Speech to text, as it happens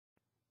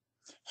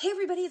Hey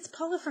everybody, it's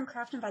Paula from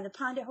Crafting by the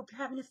Pond. I hope you're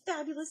having a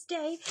fabulous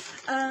day.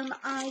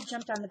 I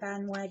jumped on the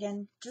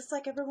bandwagon just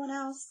like everyone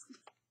else.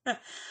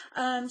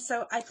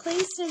 So I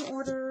placed an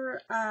order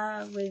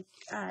with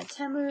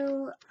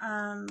TEMU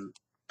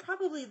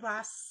probably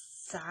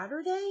last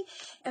Saturday,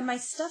 and my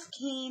stuff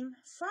came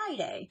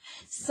Friday.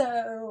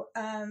 So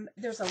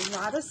there's a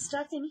lot of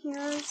stuff in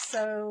here.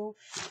 So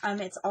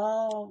it's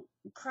all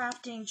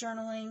crafting,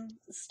 journaling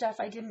stuff.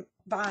 I didn't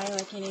buy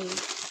like any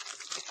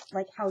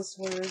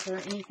housewares or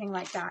anything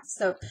like that.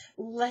 So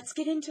let's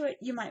get into it.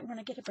 You might want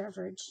to get a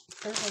beverage.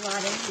 There's a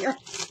lot in here.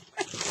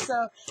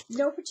 So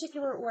no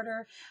particular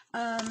order.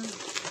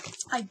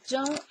 I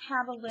don't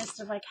have a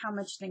list of like how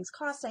much things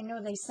cost. I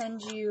know they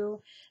send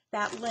you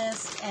that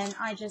list, and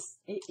I just,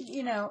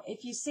 you know,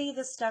 if you see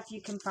the stuff,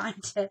 you can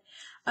find it.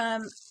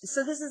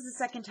 So this is the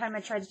second time I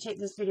tried to take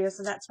this video,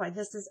 so that's why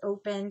this is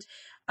opened.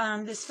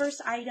 This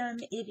first item,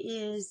 it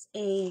is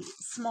a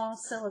small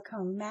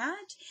silicone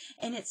mat,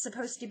 and it's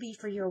supposed to be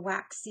for your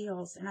wax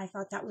seals, and I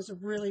thought that was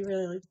really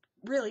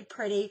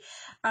pretty.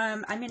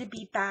 I'm going to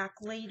be back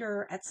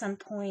later at some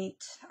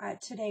point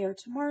today or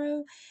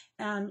tomorrow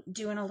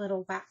doing a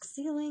little wax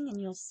sealing, and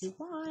you'll see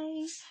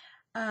why.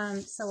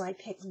 So I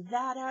picked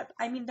that up.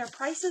 I mean, their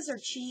prices are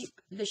cheap.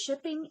 The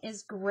shipping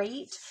is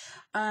great.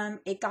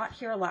 It got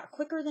here a lot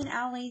quicker than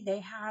Allie.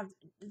 They have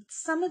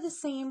some of the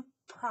same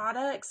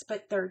products,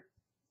 but they're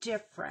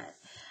different.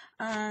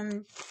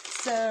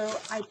 So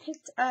I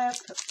picked up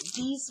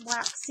these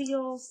wax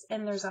seals,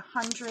 and there's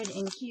 100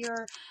 in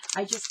here.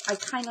 I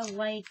kind of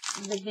like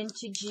the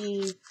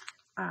vintagey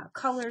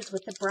colors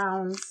with the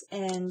browns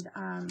and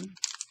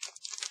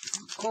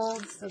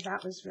gold, so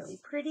that was really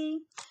pretty.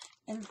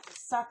 And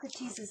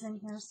Socrates is in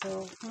here,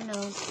 so who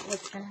knows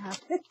what's going to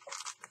happen.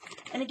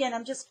 And again,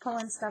 I'm just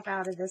pulling stuff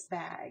out of this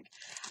bag.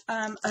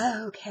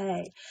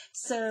 Okay,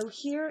 so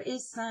here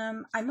is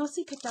some, I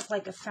mostly picked up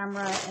like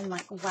ephemera and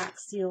like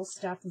wax seal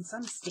stuff and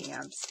some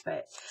stamps,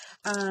 but,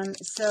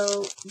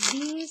 so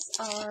these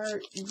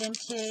are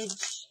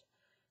vintage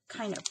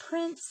kind of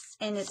prints,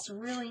 and it's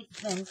really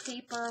thin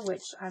paper,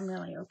 which I'm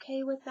really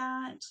okay with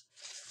that.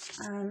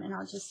 And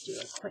I'll just do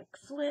a quick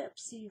flip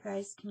so you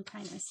guys can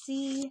kind of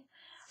see.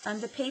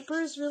 The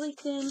paper is really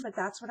thin, but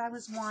that's what I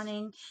was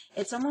wanting.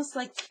 It's almost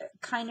like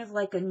kind of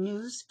like a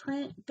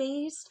newsprint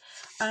based.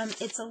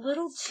 It's a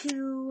little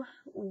too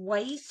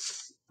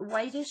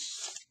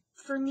whitish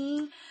for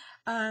me.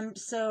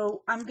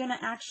 So I'm going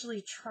to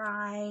actually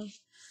try,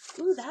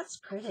 ooh, that's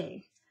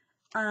pretty,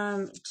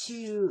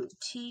 to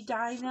tea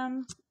dye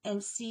them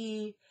and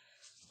see,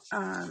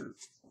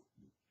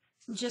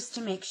 just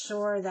to make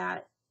sure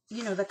that,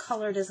 you know, the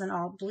color doesn't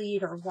all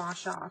bleed or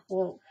wash off.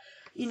 Well,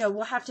 you know,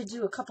 we'll have to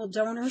do a couple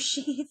donor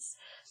sheets,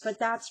 but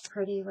that's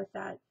pretty with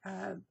that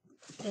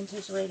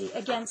vintage lady.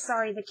 Again,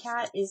 sorry, the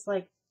cat is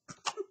like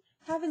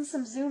having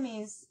some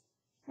zoomies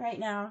right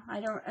now. I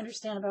don't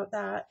understand about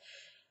that.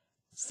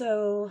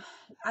 So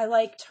I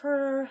liked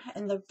her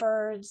and the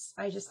birds.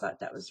 I just thought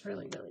that was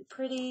really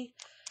pretty.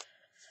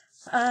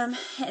 And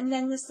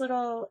then this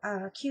little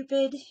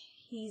Cupid,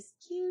 he's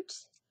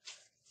cute.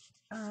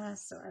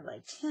 So I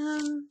liked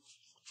him.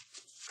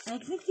 I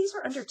think these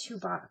were under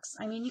 $2.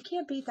 I mean, you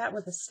can't beat that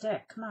with a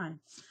stick. Come on.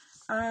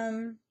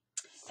 And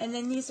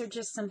then these are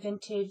just some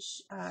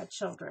vintage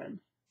children.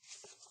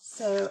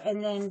 So,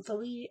 and then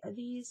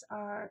these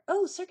are,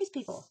 oh, circus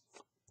people.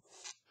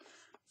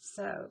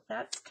 So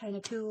that's kind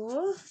of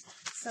cool.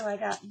 So I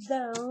got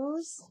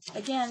those.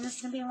 Again, this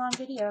is going to be a long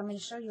video. I'm going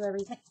to show you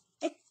everything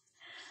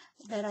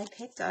that I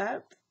picked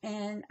up.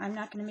 And I'm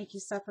not going to make you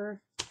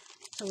suffer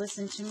to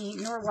listen to me,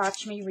 nor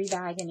watch me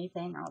rebag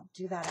anything. I'll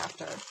do that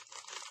after.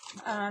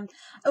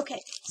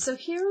 Okay, so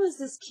here was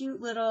this cute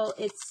little,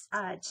 it's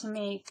to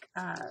make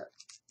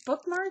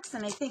bookmarks,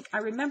 and I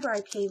remember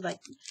I paid like,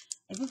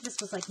 I think this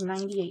was like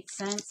 98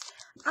 cents.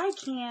 I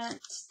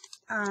can't,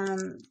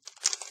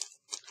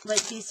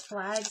 like, these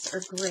flags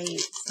are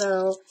great,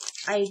 so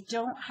I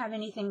don't have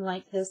anything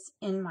like this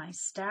in my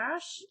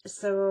stash,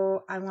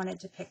 so I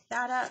wanted to pick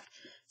that up.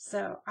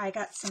 So I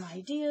got some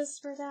ideas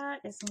for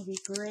that. It's going to be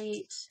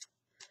great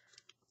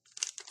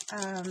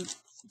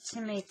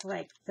to make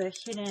like the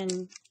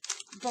hidden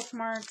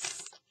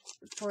bookmarks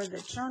for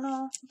the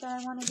journal that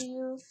I want to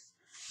do.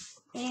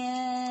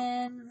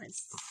 And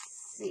let's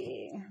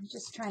see, I'm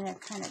just trying to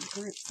kind of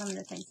group some of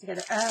the things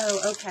together.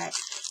 Oh, okay.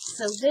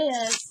 So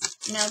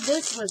now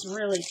this was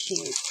really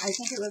cheap. I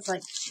think it was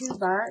like $2.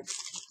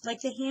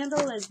 Like the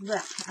handle is,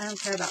 bleh, I don't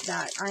care about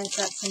that. I've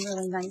got some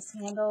really nice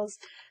handles,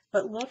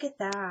 but look at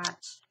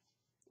that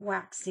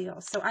wax seal.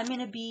 So I'm going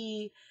to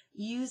be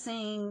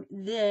using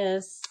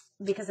this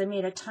because I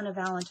made a ton of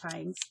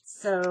Valentines,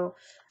 so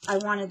I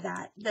wanted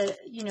that. But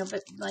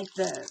like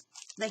the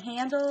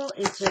handle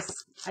is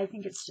just, I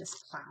think it's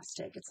just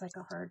plastic. It's like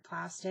a hard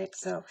plastic,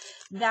 so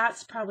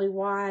that's probably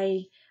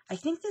why. I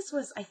think I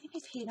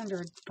paid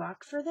under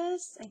 $1 for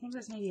this. I think it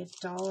was maybe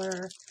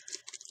 $1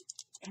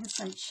 and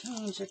some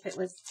change if it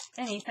was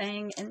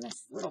anything, and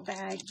this little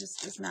bag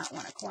just does not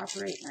want to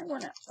cooperate. And I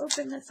want to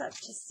open this up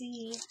to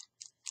see.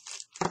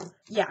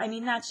 Yeah, I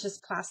mean, that's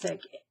just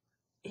plastic.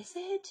 Is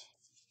it?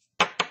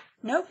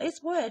 Nope,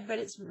 it's wood, but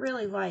it's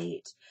really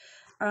light.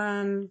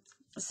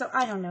 So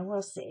I don't know.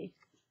 We'll see.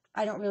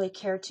 I don't really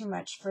care too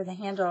much for the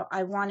handle.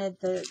 I wanted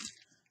the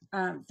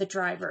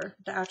driver,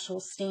 the actual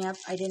stamp.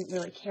 I didn't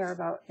really care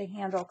about the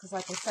handle because,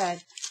 like I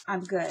said,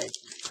 I'm good.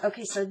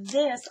 Okay, so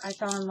this I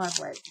fell in love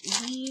with.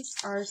 These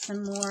are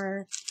some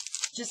more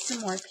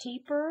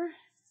paper.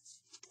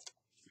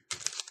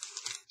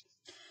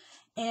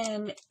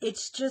 And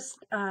it's just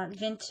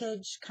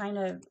vintage kind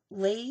of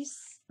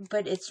lace,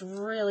 but it's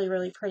really,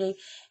 really pretty.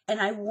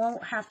 And I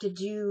won't have to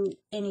do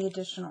any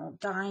additional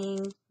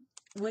dyeing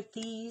with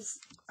these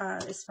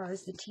as far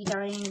as the tea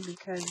dyeing,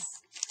 because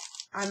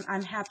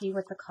I'm happy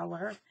with the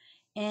color.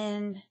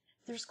 And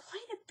there's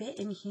quite a bit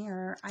in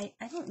here. I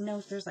don't know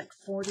if there's like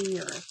 40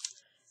 or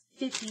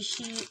 50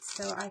 sheets,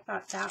 so I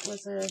thought that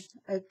was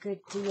a good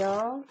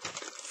deal.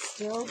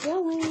 Still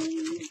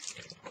going.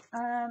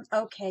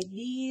 Okay,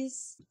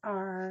 these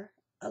are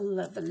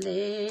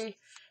lovely.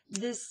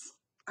 This,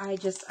 I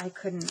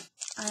couldn't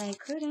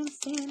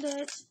stand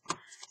it.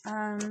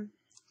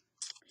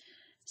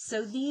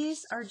 So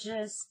these are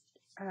just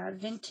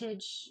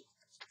vintage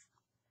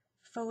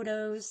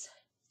photos,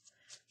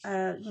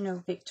 you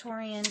know,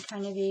 Victorian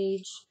kind of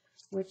age,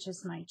 which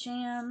is my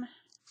jam.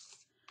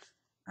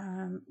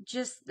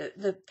 Just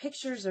the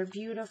pictures are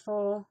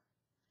beautiful,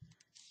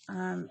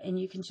 and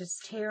you can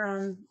just tear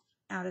them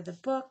out of the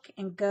book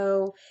and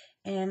go.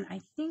 And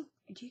I think,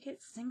 do you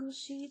get single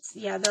sheets?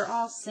 Yeah, they're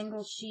all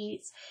single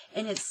sheets,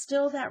 and it's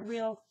still that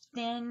real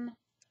thin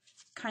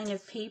kind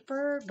of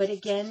paper, but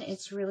again,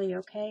 it's really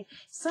okay.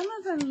 Some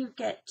of them you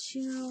get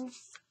two,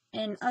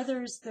 and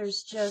others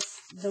there's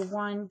just the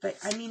one, but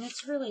I mean,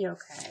 it's really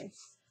okay.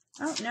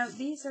 Oh no,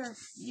 these are,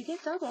 you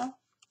get double.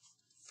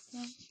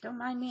 Yeah, don't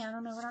mind me, I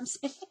don't know what I'm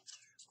saying.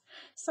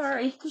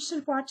 Sorry, you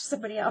should watch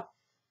somebody else.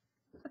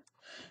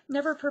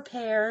 Never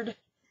prepared,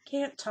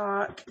 can't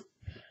talk.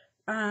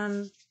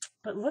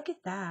 But look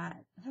at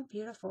that, how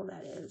beautiful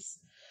that is.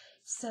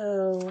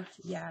 So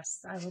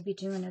yes, I will be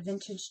doing a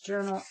vintage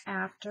journal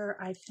after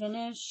I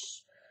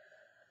finish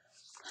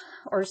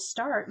or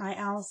start my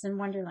Alice in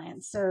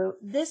Wonderland. So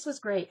this was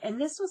great,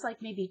 and this was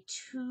like maybe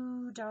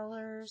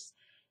 $2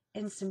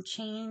 and some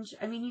change.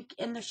 I mean,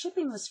 and the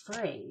shipping was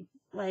free.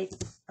 Like,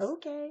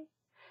 okay,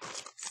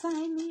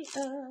 sign me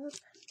up.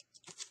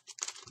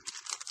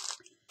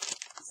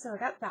 So I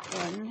got that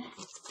one.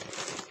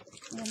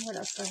 And what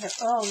else do I have?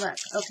 Oh, look.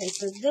 Okay,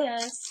 so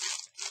this,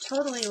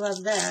 totally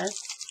love this.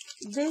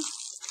 This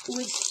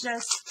was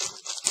just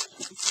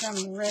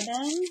some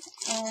ribbon,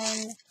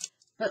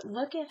 but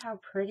look at how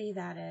pretty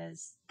that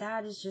is.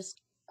 That is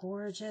just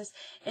gorgeous.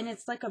 And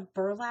it's like a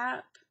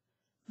burlap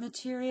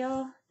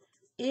material.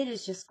 It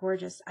is just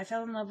gorgeous. I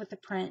fell in love with the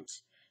print,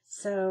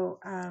 so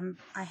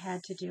I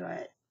had to do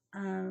it.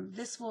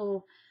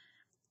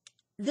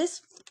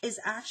 This is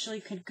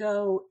actually could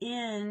go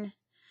in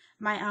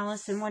my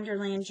Alice in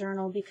Wonderland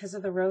journal because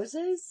of the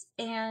roses,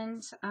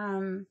 and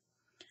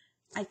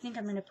I think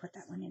I'm going to put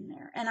that one in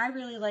there. And I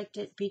really liked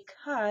it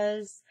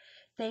because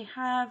they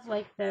have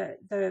like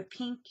the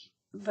pink,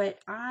 but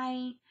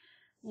I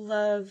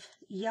love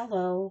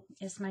yellow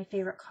is my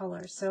favorite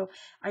color. So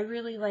I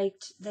really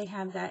liked, they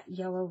have that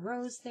yellow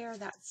rose there.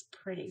 That's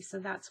pretty. So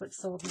that's what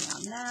sold me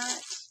on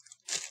that.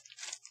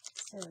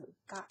 So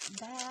got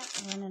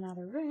that, running out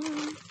of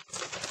room.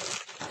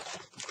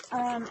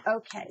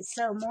 Okay,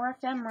 so more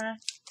ephemera.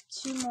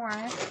 Two more.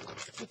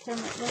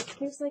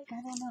 There's like,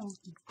 I don't know,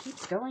 it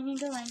keeps going and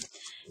going.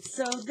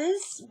 So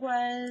this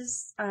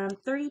was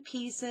 30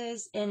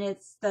 pieces, and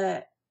it's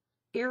the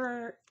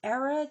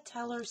Era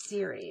Teller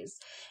series.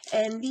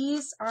 And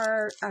these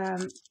are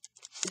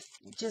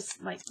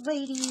just like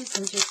ladies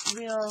and just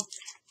real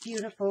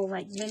beautiful,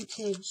 like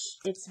vintage.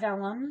 It's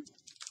vellum.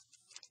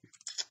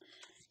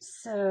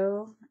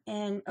 So,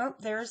 and oh,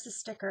 there's the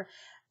sticker.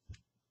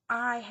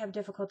 I have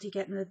difficulty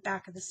getting the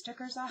back of the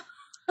stickers off.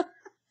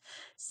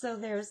 So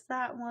there's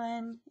that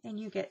one, and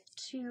you get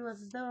two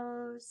of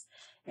those,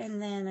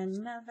 and then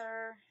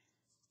another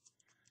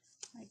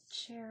like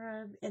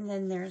cherub, and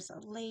then there's a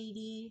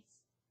lady.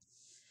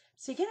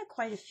 So you get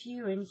quite a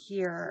few in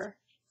here.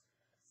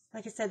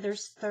 Like I said,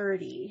 there's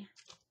 30.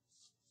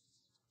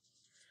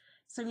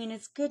 So I mean,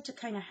 it's good to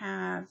kind of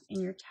have in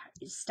your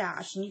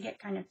stash, and you get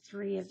kind of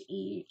 3 of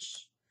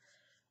each.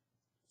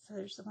 So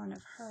there's the one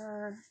of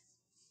her.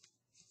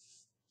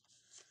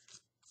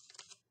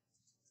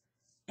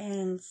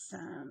 And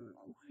some,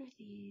 what are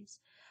these?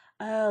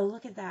 Oh,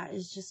 look at that.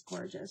 It's just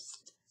gorgeous.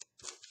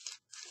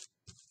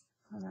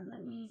 Hold on,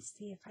 let me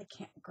see if I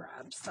can't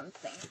grab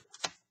something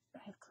I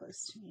have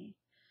close to me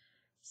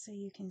so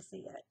you can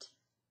see it.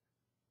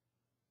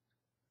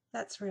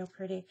 That's real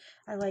pretty.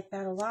 I like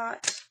that a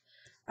lot.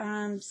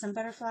 Some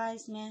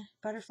butterflies, meh.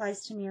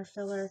 Butterflies to me are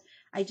filler.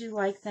 I do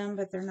like them,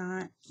 but they're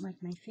not like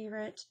my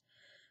favorite.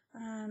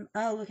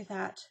 Oh, look at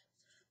that.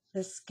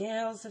 The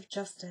Scales of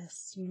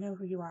Justice. You know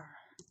who you are.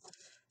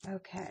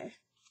 Okay.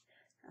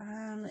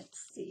 Let's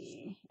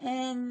see.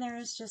 And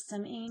there's just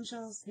some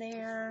angels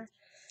there.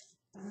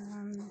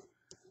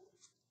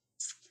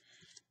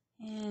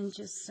 And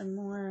just some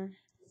more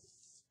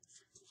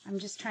I'm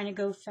just trying to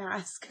go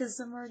fast because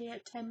I'm already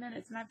at 10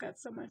 minutes and I've got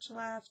so much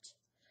left.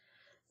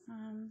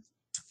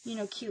 You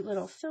know, cute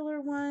little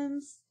filler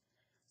ones.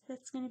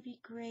 That's going to be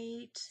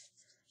great.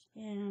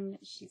 And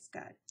she's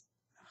got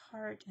a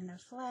heart and a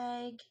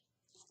flag.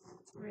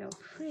 Real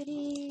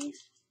pretty.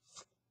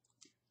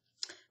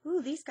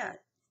 Ooh, these got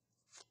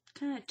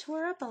kind of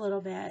tore up a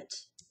little bit.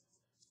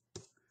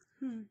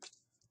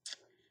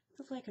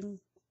 Hopefully I can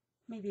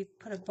maybe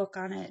put a book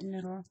on it and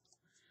it'll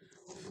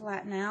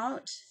flatten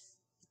out.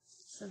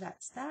 So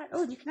that's that.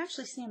 Oh, and you can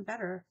actually see them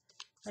better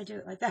if I do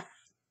it like that.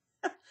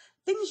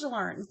 Things you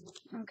learn.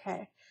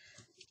 Okay.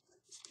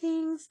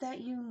 Things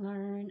that you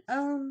learn.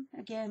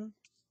 Again,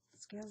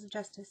 Scales of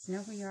Justice.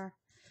 Know who you are.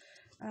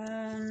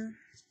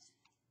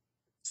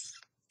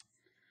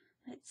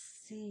 Let's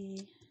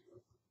see.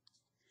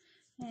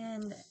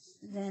 And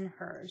then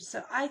hers.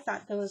 So I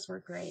thought those were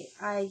great.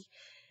 I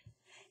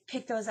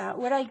picked those out.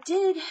 What I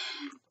did,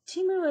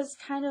 TEMU is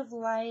kind of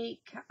like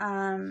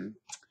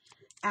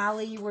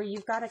Ally, where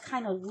you've got to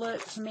kind of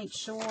look to make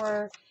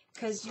sure,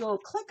 because you'll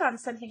click on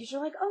something because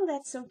you're like, oh,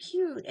 that's so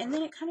cute. And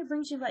then it kind of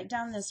brings you like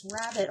down this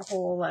rabbit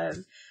hole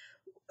of,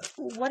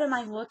 what am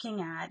I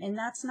looking at? And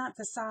that's not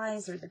the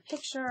size or the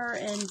picture.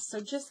 And so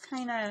just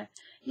kind of,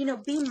 you know,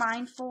 be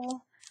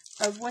mindful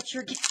of what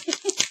you're getting,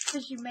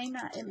 because it may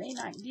not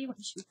be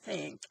what you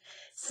think.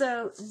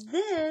 So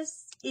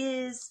this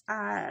is,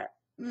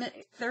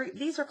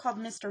 these are called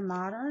Mr.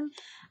 Modern.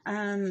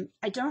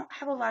 I don't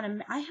have a lot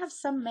of, I have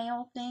some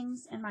male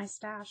things in my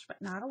stash,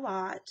 but not a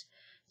lot.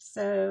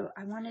 So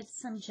I wanted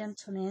some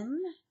gentlemen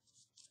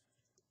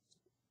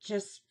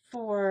just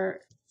for,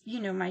 you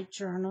know, my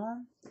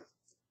journal.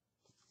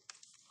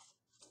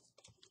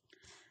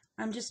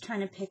 I'm just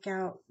trying to pick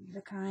out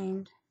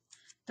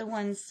the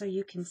ones so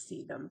you can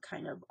see them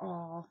kind of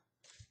all,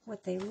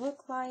 what they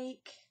look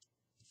like.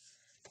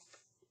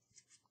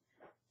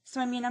 So,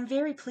 I mean, I'm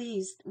very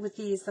pleased with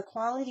these. The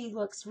quality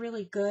looks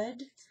really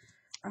good,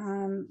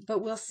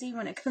 but we'll see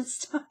when it comes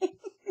time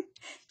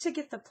to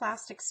get the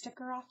plastic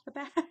sticker off the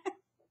back.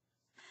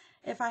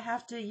 If I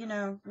have to, you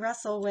know,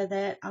 wrestle with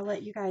it, I'll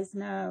let you guys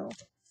know.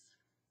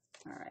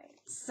 All right,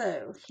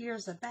 so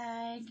here's a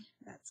bag.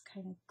 That's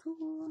kind of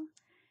cool.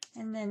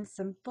 And then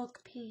some book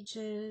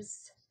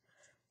pages,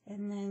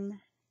 and then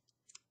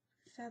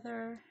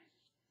feather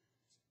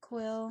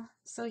quill.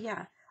 So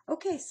yeah,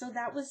 okay, so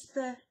that was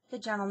the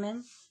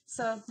gentleman.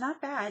 So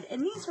not bad,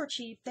 and these were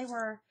cheap. They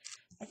were,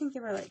 I think they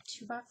were like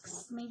 $2,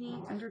 maybe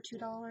under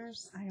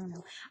 $2. I don't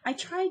know. I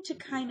tried to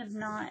kind of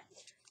not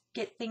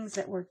get things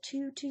that were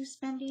too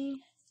spendy.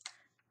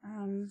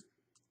 And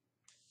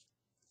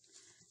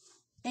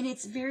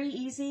it's very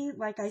easy,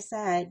 like I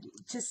said,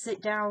 to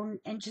sit down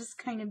and just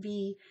kind of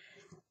be,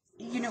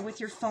 you know, with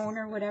your phone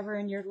or whatever,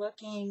 and you're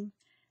looking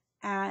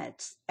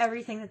at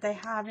everything that they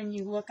have, and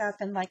you look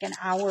up and like an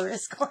hour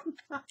is going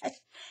by.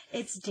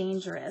 It's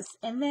dangerous.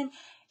 And then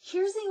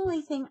here's the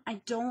only thing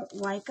I don't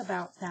like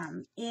about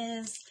them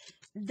is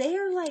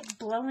they're like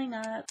blowing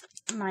up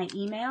my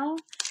email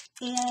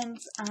and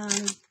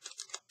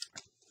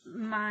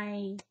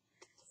my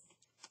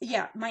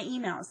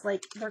emails.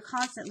 Like, they're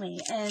constantly,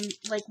 and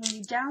like when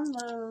you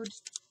download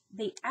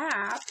the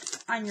app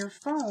on your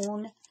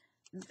phone,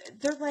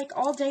 they're like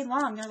all day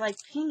long, they're like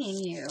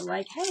pinging you,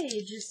 like, hey,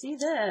 did you see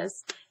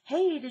this?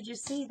 Hey, did you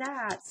see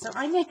that? So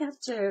I may have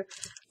to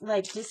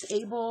like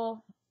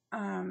disable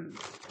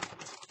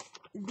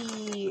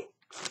the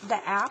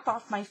app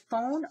off my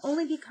phone,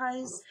 only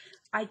because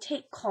I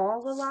take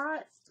call a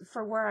lot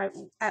for where I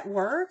at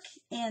work,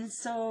 and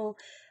so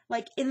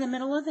like in the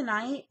middle of the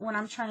night when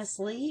I'm trying to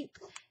sleep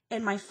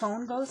and my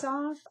phone goes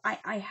off,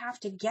 I have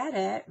to get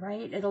it,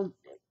 right? It'll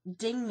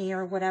ding me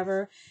or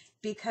whatever,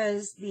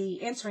 because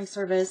the answering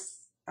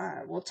service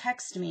will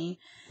text me.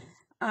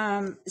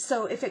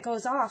 So if it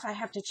goes off, I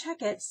have to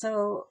check it.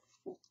 So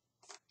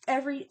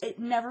it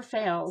never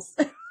fails.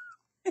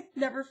 It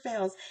never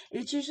fails.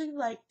 It's usually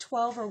like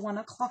 12 or 1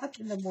 o'clock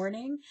in the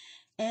morning.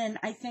 And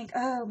I think,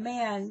 oh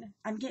man,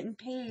 I'm getting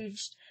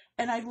paged.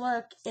 And I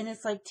look and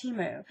it's like,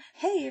 TEMU,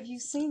 hey, have you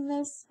seen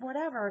this?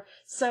 Whatever.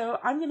 So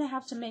I'm going to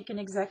have to make an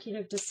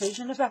executive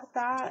decision about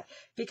that,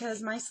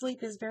 because my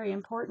sleep is very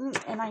important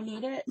and I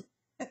need it.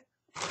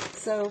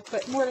 So,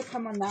 but more to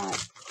come on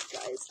that,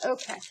 guys.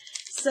 Okay.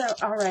 So,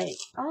 all right.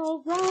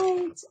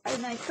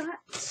 And I got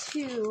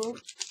 2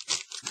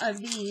 of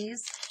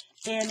these.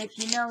 And if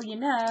you know, you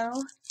know.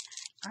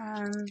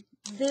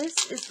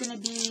 This is going to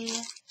be,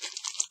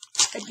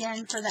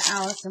 again, for the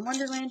Alice in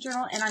Wonderland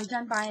journal. And I'm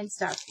done buying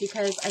stuff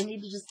because I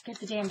need to just get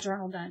the damn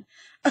journal done.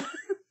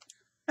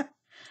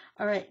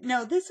 All right.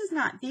 No, this is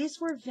not.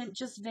 These were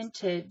just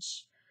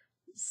vintage,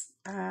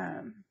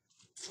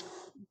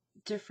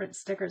 different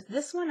stickers.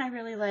 This one I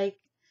really like.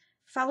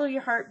 Follow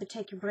your heart, but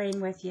take your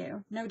brain with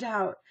you. No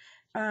doubt.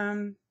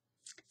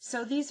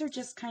 So these are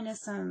just kind of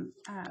some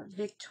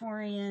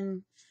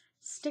Victorian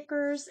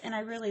stickers, and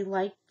I really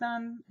liked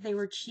them. They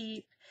were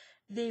cheap.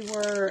 They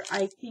were,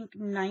 I think,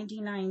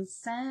 99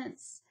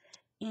 cents.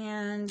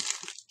 And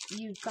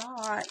you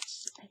got,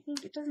 I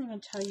think it doesn't even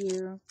tell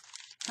you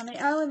How many?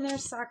 Oh, and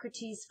there's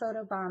Socrates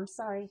photo bomb.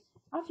 Sorry.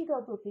 Off you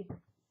go, Boopy.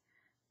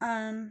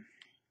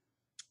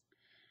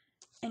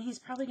 And he's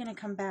probably going to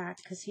come back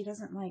because he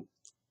doesn't like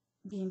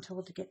being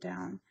told to get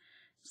down.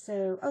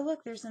 So, oh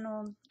look, there's an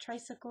old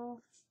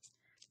tricycle,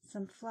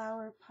 some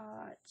flower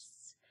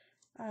pots,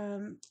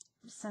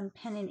 some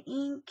pen and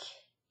ink,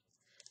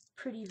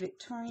 pretty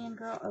Victorian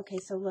girl. Okay,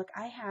 so look,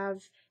 I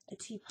have a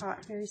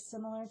teapot very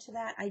similar to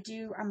that.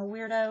 I'm a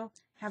weirdo,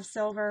 have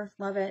silver,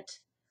 love it.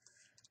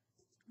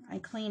 I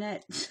clean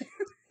it.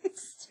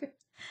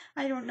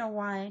 I don't know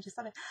why, I just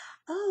love it.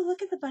 Oh,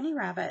 look at the bunny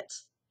rabbit.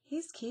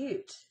 He's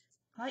cute.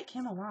 I like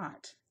him a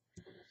lot.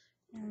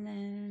 And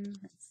then,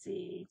 let's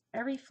see.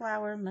 Every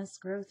flower must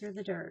grow through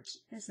the dirt.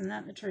 Isn't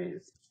that the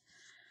truth?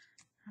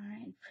 All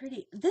right,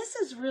 pretty. This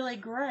is really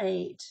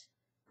great.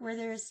 Where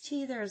there's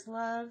tea, there's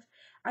love.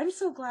 I'm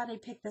so glad I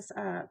picked this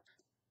up.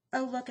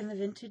 Oh, look, and the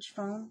vintage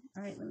phone.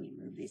 All right, let me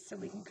move these so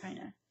we can kind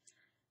of...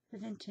 The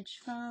vintage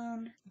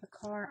phone, the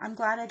car. I'm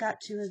glad I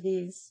got 2 of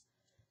these.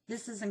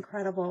 This is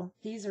incredible.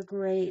 These are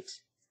great.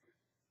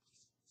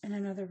 And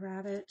another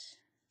rabbit.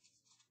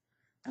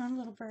 Oh, a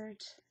little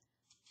bird.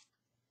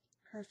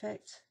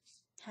 Perfect.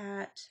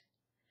 Cat.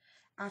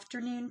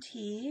 Afternoon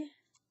tea.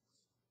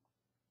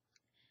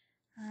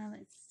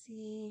 Let's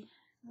see.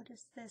 What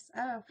is this?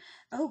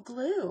 Oh,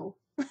 glue.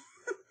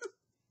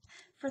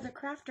 For the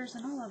crafters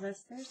and all of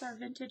us. There's our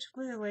vintage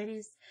glue,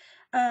 ladies.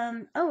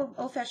 Oh,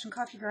 old-fashioned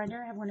coffee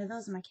grinder. I have one of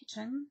those in my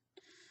kitchen.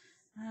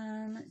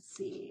 Let's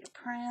see. A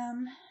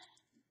pram.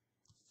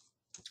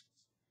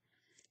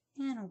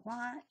 And a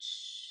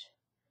watch.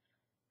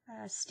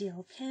 A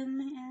steel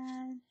pen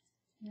ad.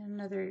 And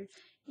another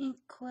ink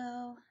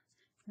quill.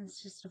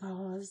 It's just a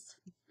vase.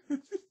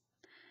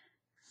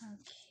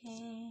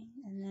 Okay,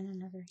 and then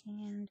another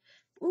hand.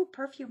 Ooh,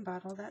 perfume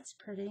bottle. That's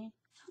pretty.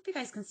 I hope you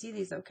guys can see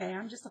these okay.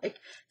 I'm just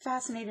like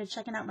fascinated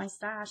checking out my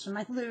stash and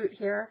my loot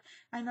here.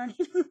 I'm not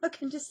even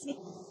looking to see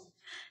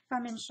if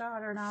I'm in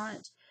shot or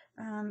not.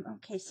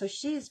 Okay, so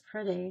she's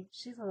pretty.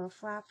 She's a little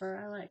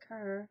flapper. I like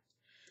her.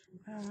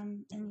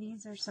 And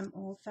these are some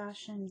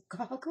old-fashioned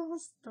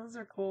goggles. Those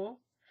are cool.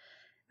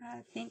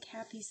 Think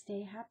happy,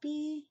 stay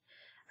happy.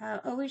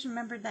 Always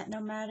remember that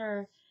no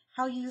matter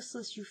how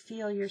useless you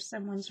feel, you're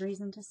someone's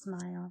reason to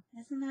smile.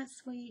 Isn't that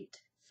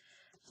sweet?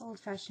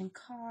 Old-fashioned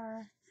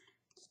car.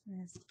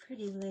 There's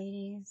pretty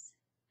ladies.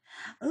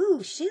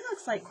 Ooh, she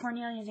looks like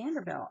Cornelia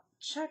Vanderbilt.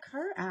 Check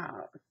her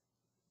out.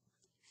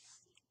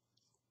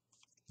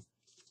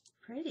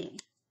 Pretty.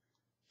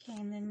 Okay,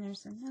 and then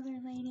there's another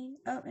lady.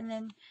 Oh, and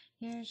then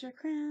here's your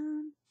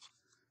crown.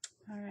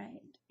 All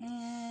right.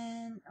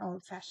 And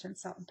old-fashioned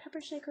salt and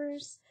pepper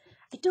shakers.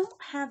 I don't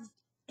have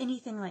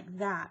anything like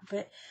that,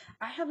 but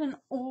I have an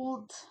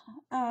old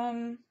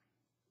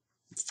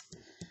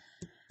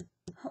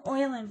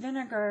oil and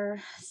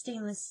vinegar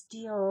stainless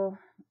steel,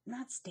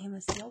 not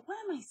stainless steel, what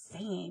am I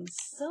saying?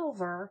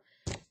 Silver.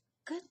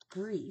 Good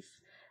grief.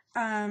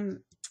 Oil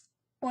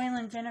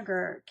and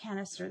vinegar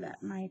canister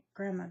that my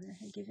grandmother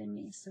had given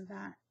me, so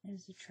that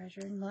is a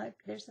treasure. And look,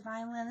 there's the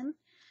violin,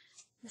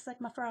 just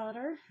like my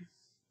father.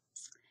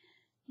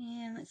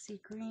 And let's see,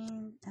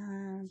 green,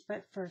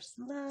 but first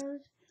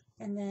love,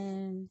 and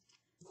then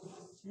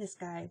this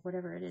guy,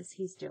 whatever it is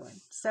he's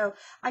doing. So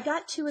I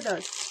got 2 of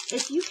those.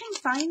 If you can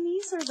find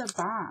these, are the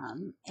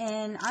bomb,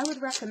 and I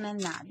would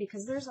recommend that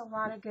because there's a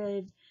lot of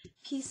good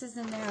pieces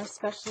in there,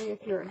 especially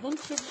if you're a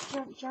vintage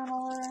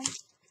journaler.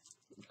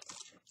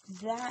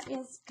 That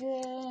is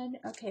good.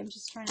 Okay, I'm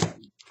just trying to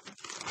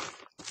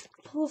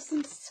pull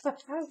some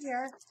stuff out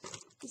here.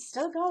 It's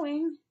still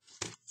going.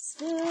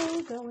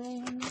 Still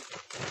going.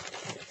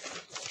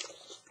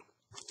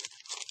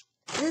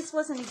 This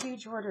wasn't a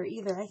huge order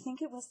either. I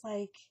think it was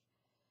like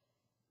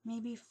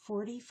maybe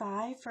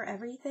 45 for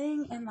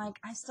everything, and like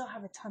I still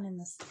have a ton in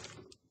this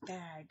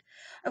bag.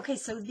 Okay,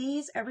 so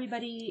these,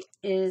 everybody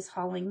is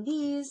hauling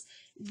these.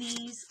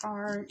 These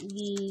are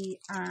the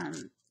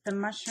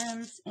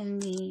mushrooms in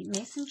the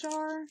mason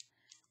jar,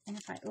 and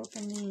if I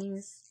open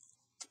these,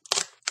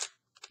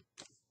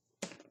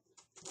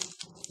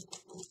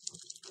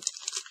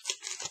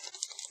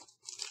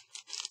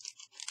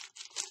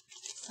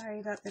 sorry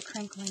about the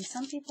crinkling.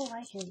 Some people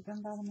like it. It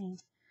doesn't bother me.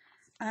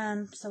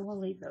 So we'll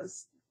leave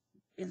those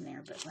in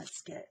there, but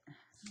let's get,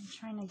 I'm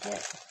trying to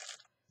get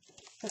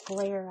the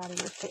glare out of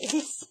your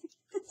face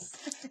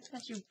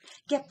as you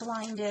get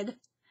blinded.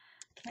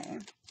 Okay.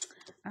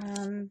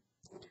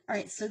 All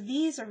right, so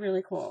these are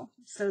really cool.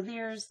 So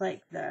there's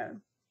like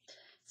the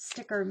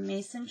sticker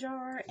mason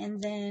jar,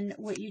 and then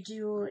what you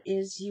do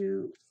is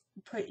you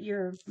put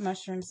your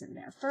mushrooms in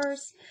there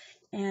first,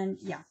 and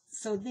yeah,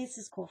 so this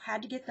is cool.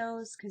 Had to get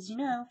those because, you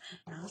know,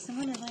 Alice in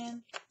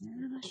Wonderland,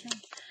 mushroom.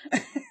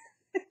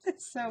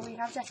 So we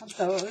have to have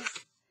those.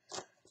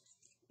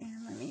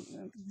 And let me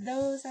move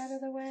those out of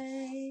the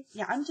way.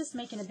 Yeah, I'm just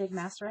making a big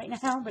mess right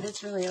now, but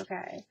it's really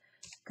okay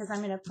because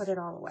I'm going to put it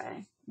all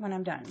away when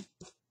I'm done.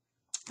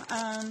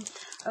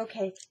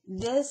 Okay,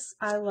 this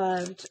I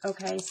loved.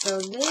 Okay, so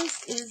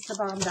this is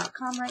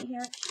thebomb.com right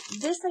here.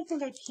 This I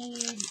think I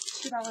paid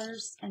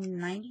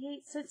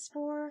 $2.98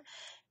 for,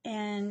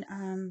 And,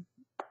 oh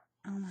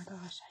my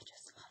gosh, I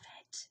just love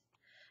it.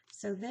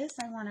 So this,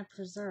 I want to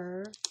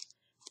preserve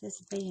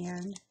this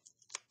band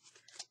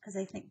because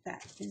I think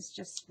that is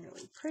just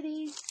really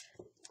pretty.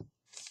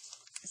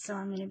 So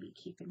I'm going to be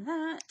keeping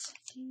that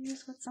to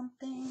use with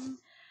something.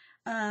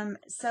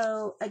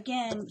 So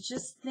again,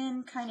 just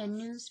thin kind of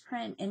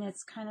newsprint, and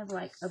it's kind of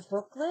like a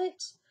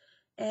booklet,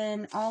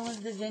 and all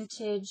of the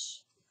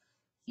vintage,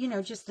 you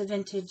know, just the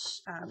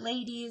vintage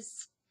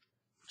ladies.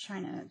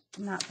 Trying to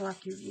not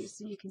block your view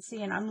so you can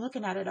see, and I'm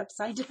looking at it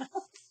upside down.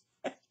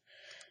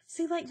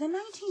 See, like the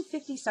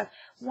 1950s stuff,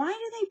 why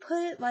do they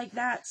put like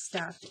that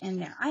stuff in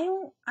there?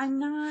 I'm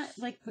not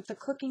like with the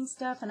cooking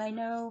stuff, and I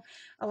know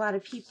a lot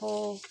of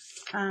people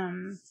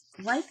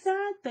like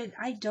that, but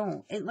I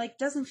don't. It like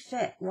doesn't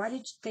fit. Why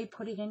did they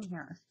put it in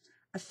here?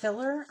 A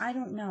filler? I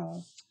don't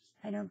know.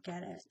 I don't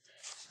get it.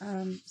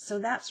 So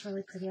that's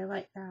really pretty. I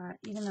like that,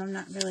 even though I'm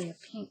not really a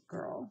pink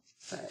girl,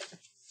 but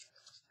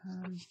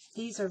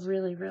these are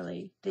really,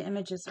 really, the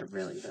images are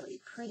really, really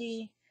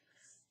pretty.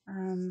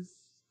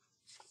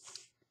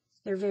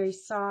 They're very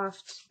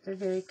soft. They're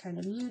very kind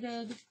of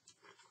muted.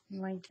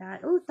 Like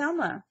that. Oh,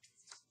 Thelma.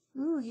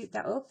 Ooh,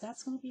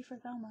 that's going to be for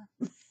Thelma.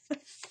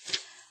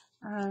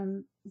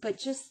 But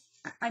just,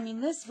 I mean,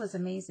 this was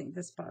amazing,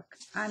 this book.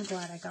 I'm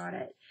glad I got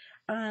it.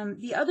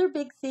 The other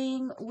big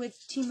thing with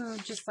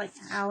TEMU, just like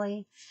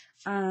Allie,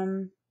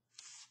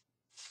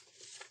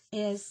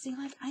 is, see,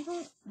 like, I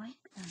don't like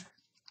that.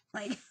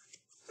 Like,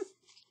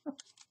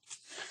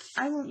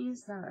 I won't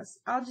use those.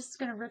 I'm just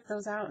going to rip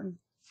those out and,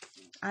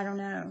 I don't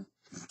know.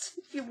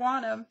 If you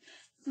want them,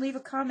 leave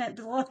a comment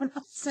below and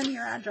I'll send you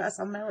your address.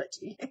 I'll mail it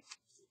to you.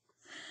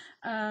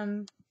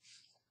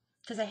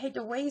 Because I hate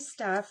to waste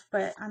stuff,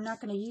 but I'm not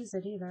going to use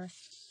it either.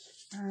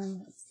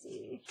 Let's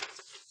see.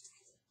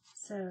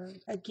 So,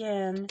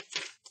 again,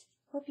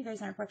 hope you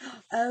guys aren't bored.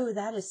 Oh,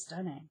 that is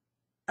stunning.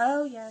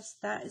 Oh, yes,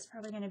 that is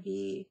probably going to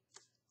be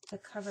the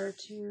cover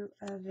to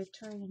a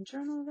Victorian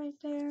journal right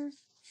there.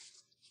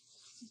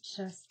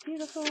 Just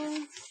beautiful.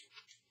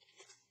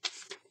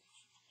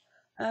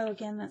 Oh,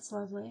 again, that's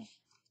lovely.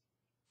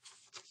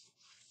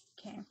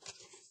 Okay.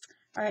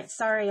 All right,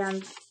 sorry,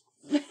 I'm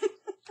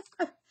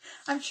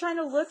I'm trying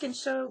to look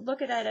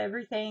at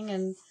everything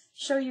and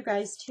show you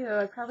guys too.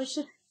 I probably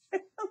should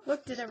have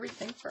looked at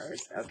everything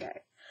first.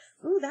 Okay.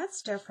 Ooh,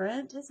 that's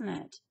different, isn't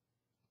it?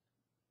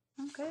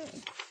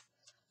 Okay.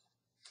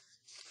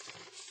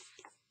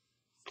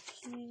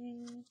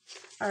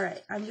 All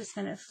right, I'm just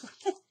gonna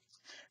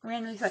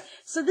randomly flip.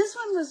 So this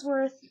one was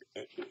worth,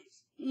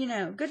 you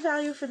know, good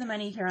value for the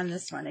money here on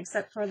this one,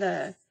 except for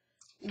the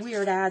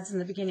weird ads in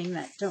the beginning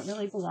that don't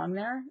really belong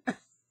there.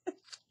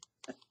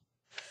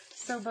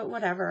 So, but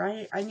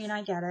whatever. I mean,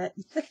 I get it.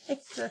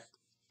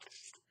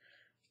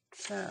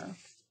 So,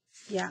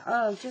 yeah.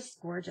 Oh, just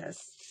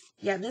gorgeous.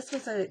 Yeah, this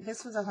was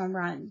a home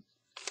run.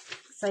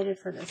 Excited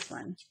for this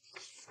one.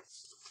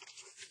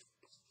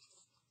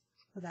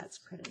 Oh, that's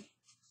pretty.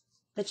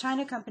 The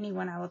China Company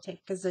one I will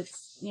take because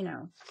it's, you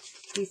know,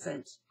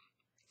 decent.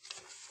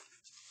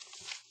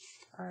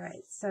 All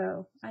right,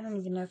 so I don't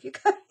even know if you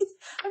guys,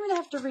 I'm going to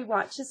have to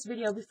rewatch this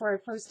video before I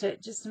post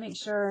it just to make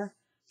sure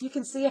you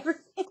can see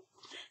everything.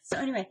 So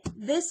anyway,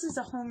 this is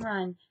a home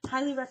run.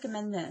 Highly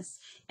recommend this.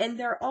 And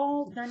they're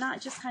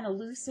not just kind of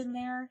loose in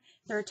there.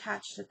 They're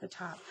attached at the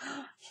top.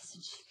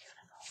 Isn't she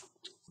beautiful?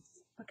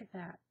 Look at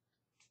that.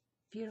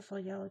 Beautiful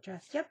yellow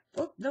dress. Yep.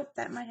 Oh, nope,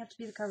 that might have to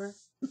be the cover.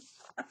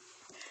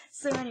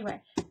 So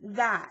anyway,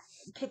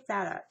 pick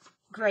that up.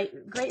 Great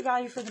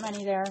value for the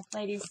money there,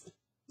 ladies,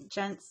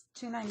 gents.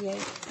 $2.98.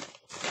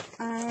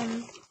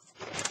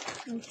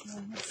 Okay,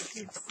 let's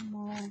do some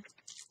more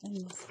in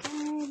this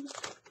bag.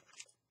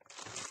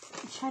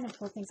 I'm trying to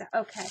pull things out.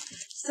 Okay,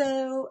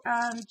 so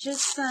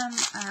just some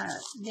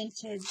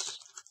vintage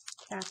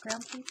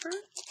background paper.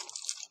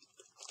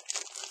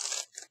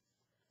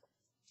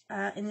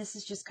 And this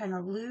is just kind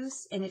of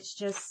loose, and it's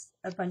just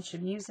a bunch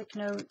of music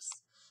notes.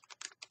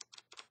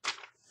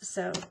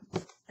 So,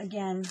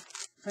 again,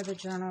 for the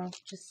journal,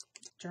 just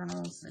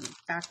journals and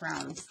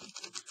backgrounds,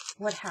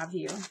 what have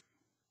you.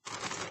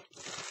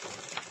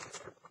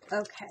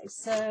 Okay,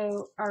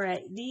 so, all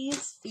right,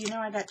 these, you know,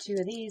 I got two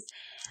of these,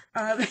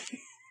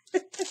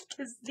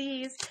 because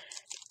these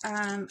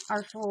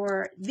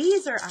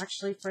these are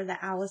actually for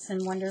the Alice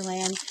in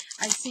Wonderland.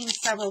 I've seen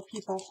several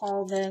people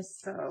haul this,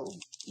 so,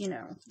 you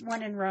know,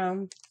 one in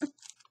Rome.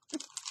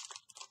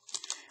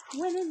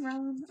 One in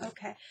Rome.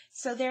 Okay,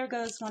 so there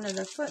goes one of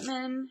the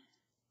footmen.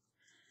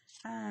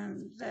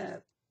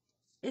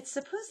 It's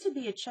supposed to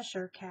be a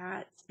Cheshire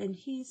cat, and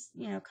he's,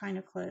 you know, kind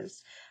of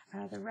close.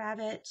 The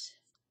rabbit,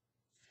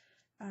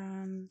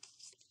 and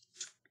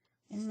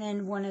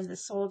then one of the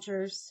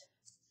soldiers,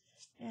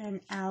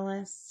 and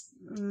Alice,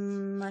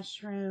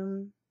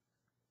 mushroom,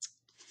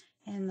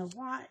 and the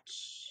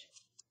watch,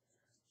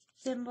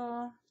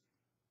 thimble.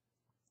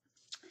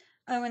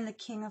 Oh, and the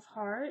King of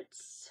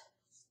Hearts,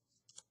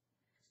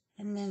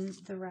 and then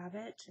the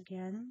rabbit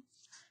again.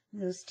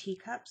 Those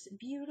teacups,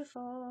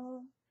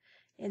 beautiful.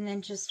 And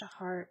then just a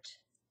heart.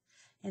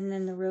 And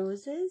then the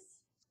roses.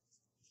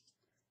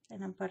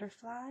 and a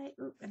butterfly.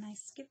 Oop, and I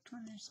skipped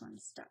one. There's one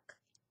stuck.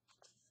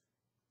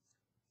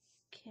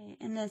 Okay,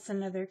 and that's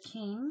another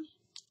king.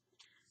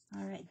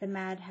 All right, the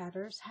Mad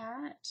Hatter's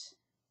hat.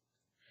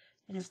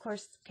 And of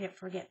course, can't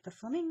forget the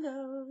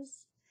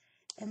flamingos.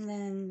 And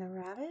then the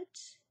rabbit.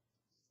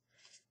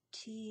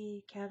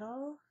 Tea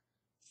kettle.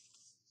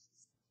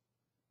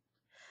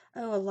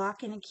 Oh, a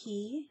lock and a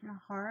key and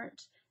a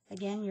heart.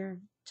 Again, your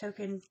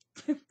token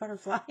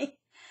butterfly.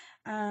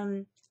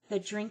 The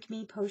Drink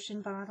Me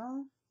potion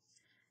bottle.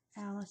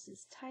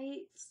 Alice's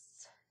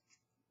tights.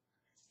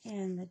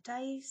 And the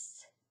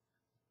dice.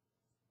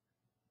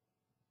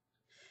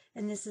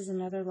 And this is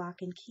another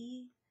lock and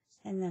key.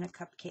 And then a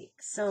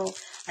cupcake. So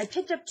I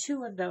picked up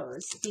 2 of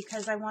those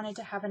because I wanted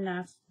to have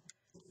enough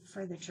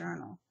for the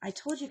journal. I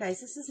told you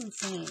guys, this is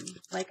insane.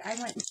 Like, I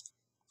went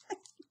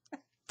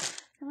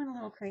a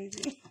little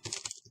crazy.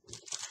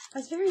 I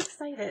was very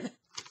excited.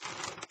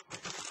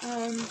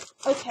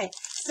 Okay,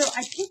 so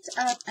I picked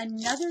up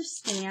another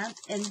stamp,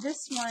 and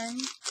this one,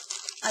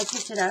 I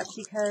picked it up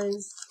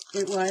because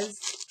it was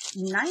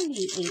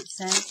 98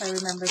 cents. I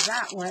remember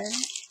that one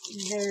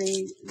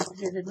very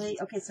vividly.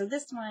 Okay, so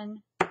this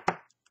one,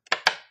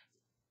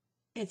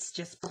 it's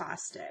just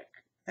plastic.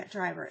 That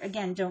driver,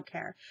 again, don't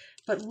care.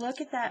 But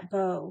look at that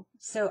bow.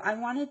 So I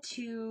wanted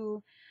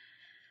to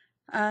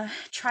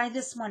try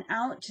this one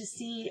out to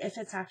see if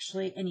it's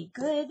actually any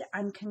good.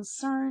 I'm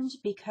concerned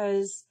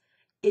because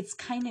it's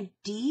kind of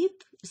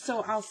deep,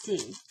 so I'll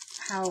see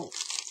how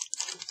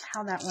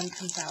that one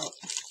comes out.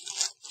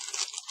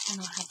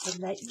 And I'll have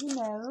to let you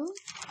know.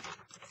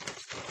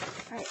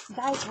 All right,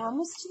 guys, we're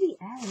almost to the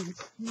end.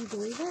 Can you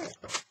believe it?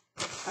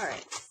 All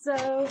right,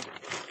 so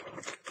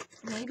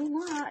maybe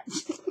not.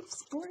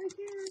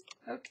 Here.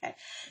 Okay,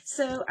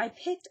 so I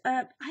picked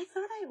up, I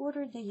thought I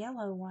ordered the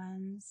yellow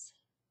ones.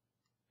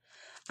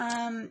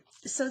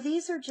 So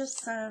these are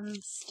just some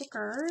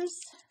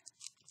stickers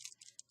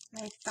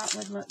that I thought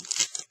would look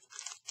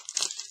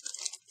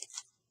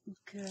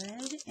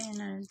good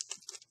in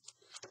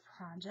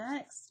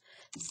projects.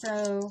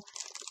 So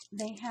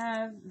they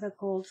have the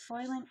gold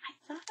foiling. I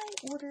thought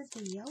I ordered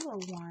the yellow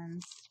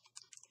ones.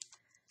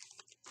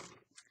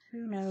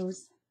 Who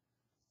knows?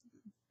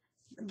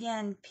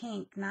 Again,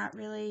 pink, not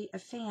really a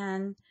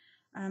fan.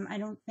 I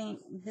don't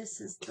think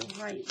this is the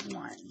right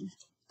one.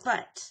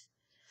 But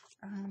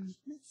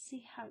let's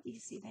see how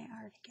easy they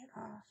are to get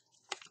off.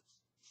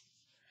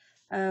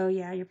 Oh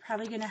yeah, you're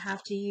probably going to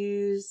have to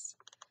use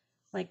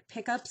like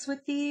pickups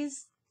with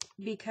these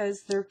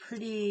because they're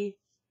pretty,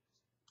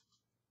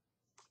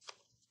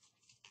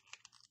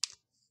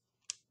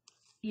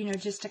 you know,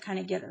 just to kind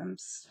of get them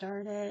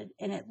started.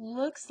 And it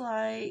looks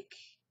like,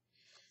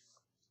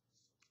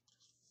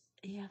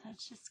 yeah,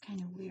 that's just kind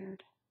of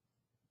weird.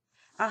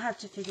 I'll have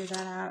to figure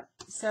that out.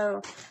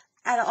 So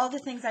out of all the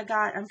things I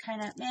got, I'm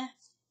kind of meh.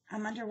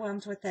 I'm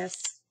underwhelmed with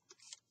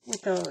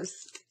with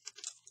those.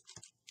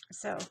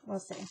 So we'll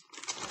see.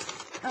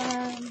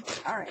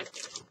 All right.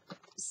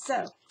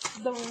 So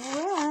the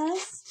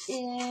rest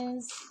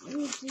is, let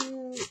me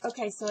do,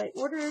 okay, so I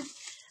ordered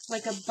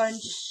like a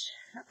bunch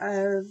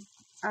of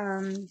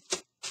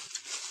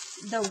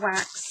the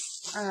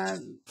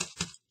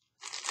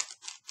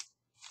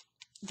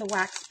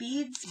wax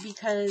beads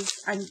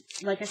because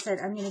like I said,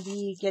 I'm going to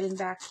be getting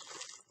back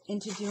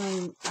into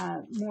doing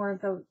more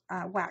of the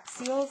wax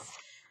seals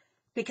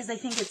because I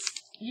think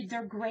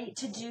they're great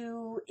to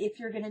do if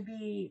you're going to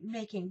be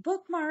making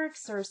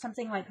bookmarks or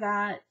something like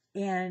that,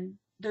 and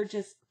they're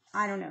just,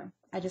 I don't know,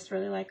 I just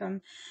really like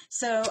them.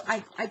 So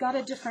I got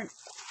a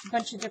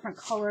bunch of different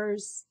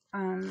colors,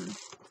 and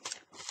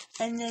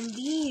then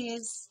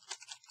these,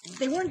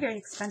 they weren't very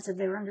expensive.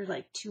 They were under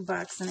like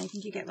 $2, and I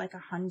think you get like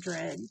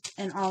 100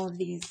 in all of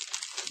these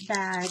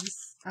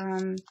bags.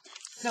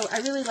 So I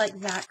really like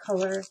that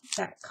color,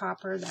 that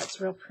copper. That's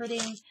real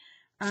pretty.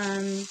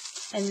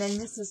 And then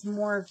this is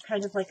more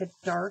kind of like a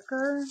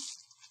darker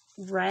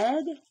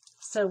red.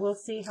 So we'll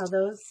see how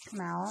those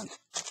come out.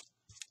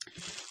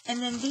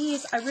 And then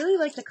these, I really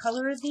like the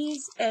color of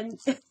these, and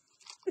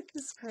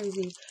it's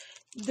crazy.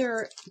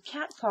 They're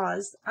cat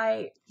paws.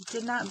 I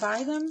did not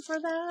buy them for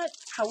that.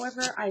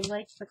 However, I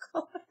like the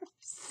colors.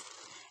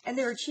 And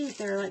they were cheap.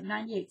 They were like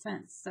 98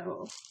 cents.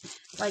 So,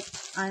 like,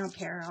 I don't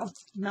care. I'll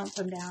melt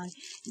them down.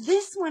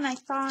 This one I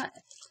thought,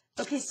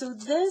 okay, so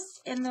this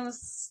and those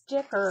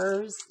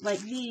stickers, like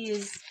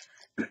these,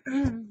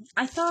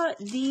 I thought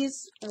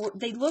these,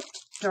 they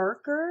looked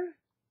darker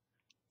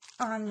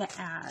on the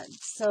ad.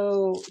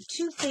 So,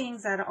 2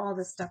 things out of all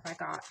the stuff I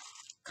got.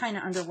 Kind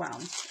of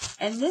underwhelmed.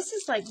 And this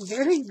is like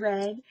very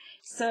red,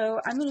 so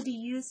I'm going to be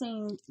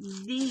using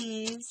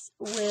these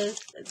with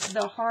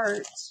the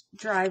heart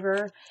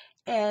driver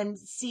and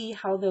see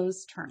how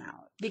those turn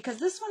out, because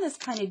this one is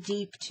kind of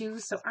deep too,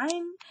 so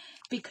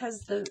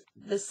because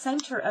the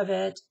center of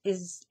it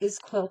is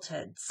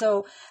quilted,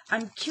 so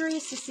I'm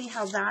curious to see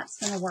how that's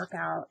going to work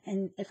out,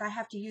 and if I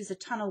have to use a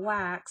ton of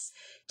wax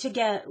to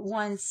get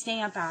one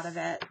stamp out of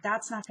it,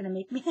 that's not going to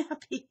make me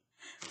happy,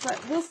 but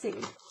we'll see.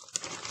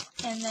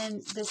 And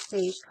then the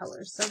sage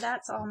colors. So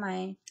that's all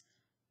my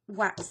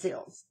wax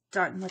seals.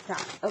 Done with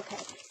that.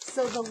 Okay,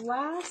 so the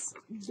last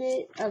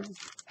bit of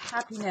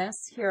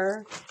happiness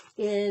here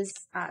is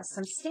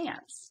some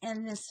stamps.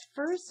 And this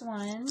first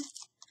one,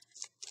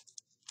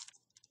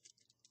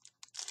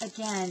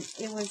 again,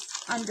 it was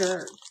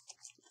under,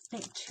 I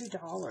think,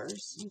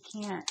 $2. You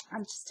can't,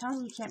 I'm just telling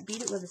you, you can't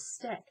beat it with a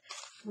stick.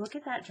 Look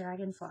at that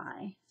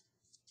dragonfly.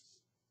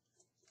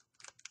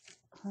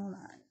 Hold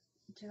on.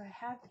 Do I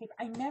have paper?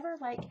 I never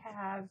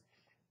have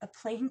a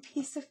plain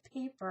piece of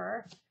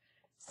paper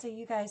so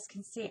you guys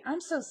can see. I'm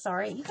so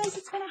sorry. You guys,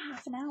 it's been a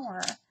half an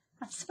hour.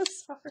 I'm so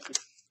sorry.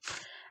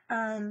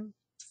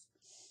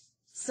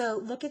 So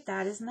look at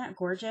that. Isn't that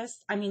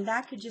gorgeous? I mean,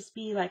 that could just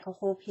be like a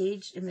whole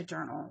page in the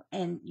journal,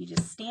 and you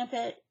just stamp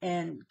it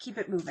and keep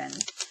it moving.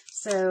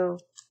 So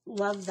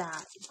love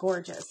that.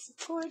 Gorgeous.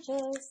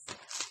 Gorgeous.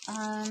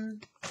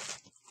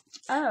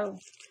 Oh,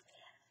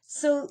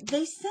 so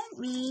they sent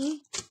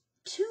me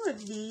 2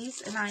 of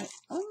these, and I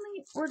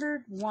only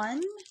ordered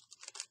 1.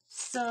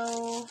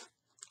 So,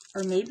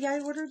 or maybe I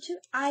ordered 2.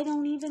 I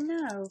don't even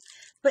know.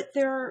 But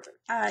they're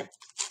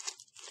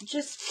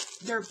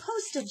they're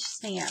postage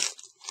stamp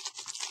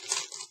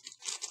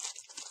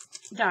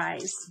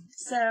dies.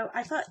 So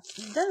I thought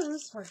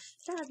those were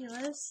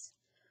fabulous.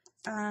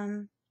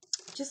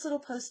 Just little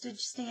postage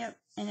stamp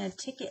and a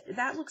ticket.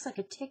 That looks like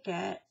a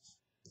ticket.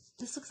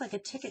 This looks like a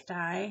ticket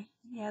die.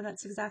 Yeah,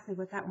 that's exactly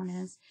what that one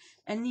is.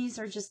 And these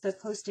are just the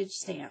postage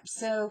stamps.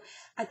 So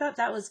I thought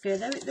that was good.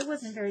 That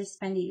wasn't very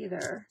spendy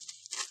either.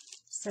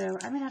 So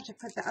I'm going to have to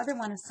put the other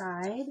one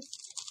aside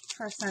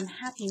for some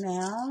happy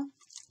mail.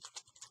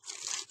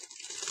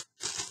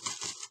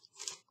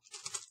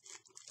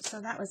 So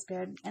that was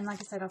good. And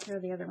like I said, I'll throw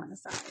the other one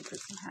aside for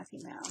some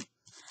happy mail.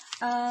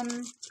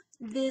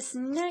 This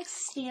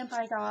next stamp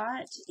I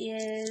got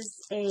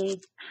is a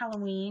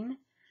Halloween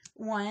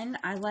one.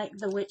 I like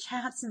the witch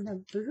hats and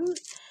the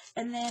boots.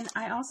 And then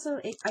I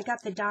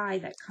got the die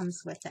that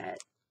comes with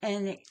it.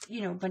 And it,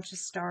 you know, a bunch of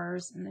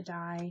stars in the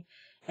die.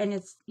 And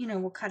it's, you know,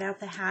 we'll cut out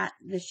the hat,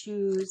 the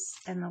shoes,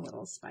 and the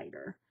little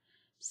spider.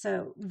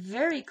 So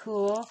very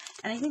cool.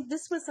 And I think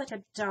this was like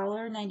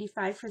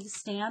 $1.95 for the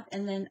stamp,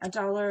 and then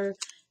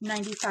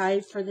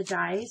 $1.95 for the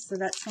dies. So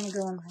that's going to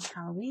go in my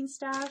Halloween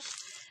stash.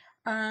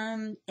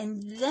 And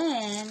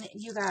then,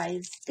 you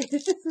guys,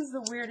 this is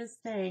the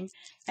weirdest thing.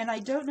 And I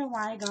don't know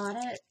why I got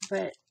it,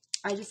 but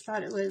I just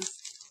thought it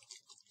was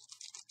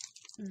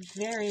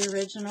very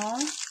original.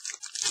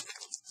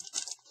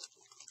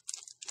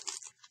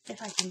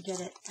 If I can get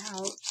it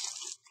out.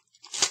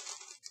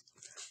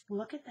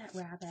 Look at that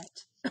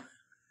rabbit.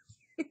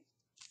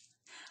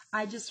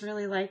 I just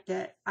really liked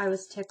it. I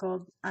was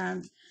tickled.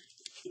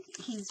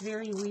 He's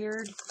very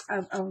weird.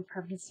 Oh,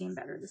 probably see him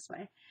better this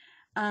way.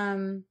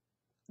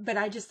 But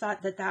I just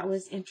thought that that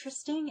was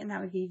interesting, and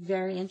that would be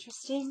very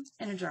interesting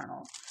in a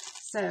journal.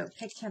 So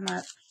picked him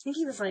up. I think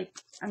he was like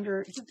I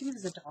think he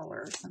was $1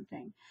 or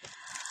something.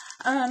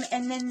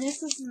 And then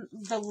this is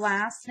the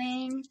last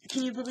thing.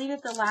 Can you believe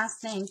it? The last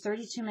thing,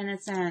 32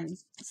 minutes in.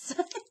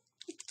 So,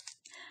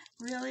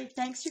 really?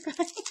 Thanks, you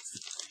guys.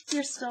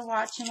 You're still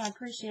watching. I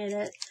appreciate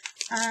it.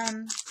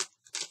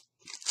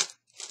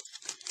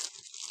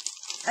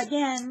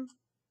 Again,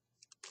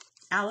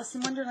 Alice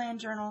in Wonderland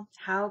journal.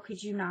 How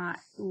could you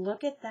not?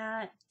 Look at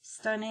that.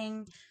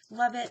 Stunning.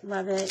 Love it.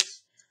 Love it.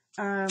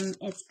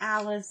 It's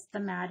Alice, the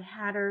Mad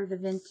Hatter, the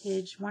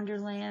Vintage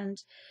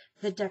Wonderland,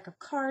 the deck of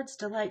cards,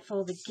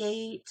 Delightful, the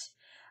Gate,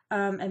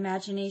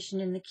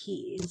 Imagination, and the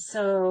Key.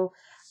 So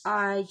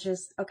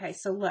okay,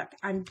 so look,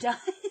 I'm done.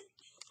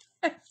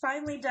 I'm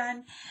finally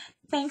done.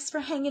 Thanks for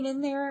hanging in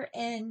there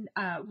and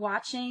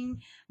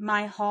watching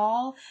my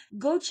haul.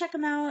 Go check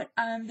them out.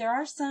 There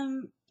are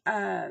some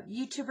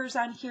YouTubers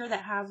on here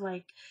that have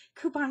like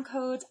coupon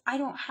codes. I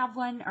don't have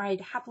one, or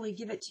I'd happily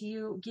give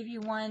you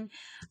one.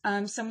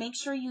 So make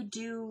sure you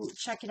do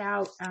check it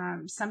out.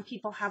 Some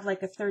people have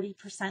like a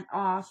 30%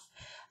 off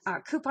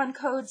coupon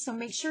code, so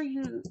make sure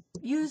you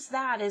use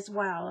that as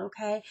well,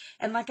 okay?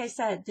 And like I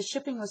said, the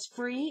shipping was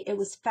free. It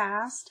was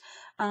fast.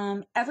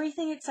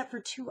 Everything except for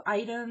 2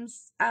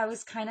 items I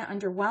was kind of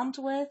underwhelmed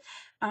with.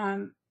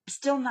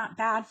 Still not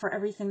bad for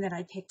everything that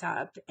I picked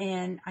up.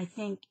 And I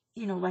think,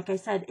 you know, like I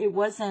said, it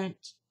wasn't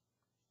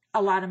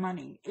a lot of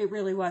money. It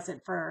really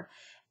wasn't for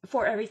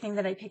everything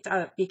that I picked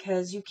up,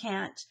 because you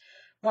can't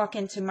walk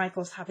into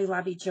Michael's, Hobby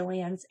Lobby,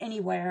 Joann's,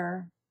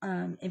 anywhere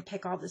and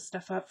pick all this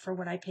stuff up for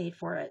what I paid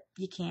for it.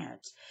 You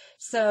can't.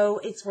 So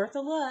it's worth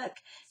a look.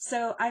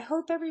 So I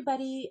hope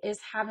everybody is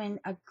having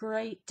a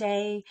great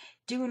day,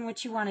 doing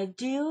what you want to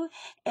do,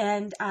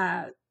 and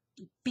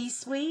be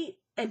sweet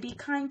and be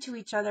kind to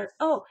each other.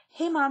 Oh,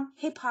 hey Mom,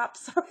 hey Pop,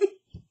 sorry.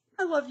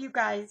 I love you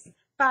guys.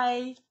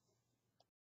 Bye.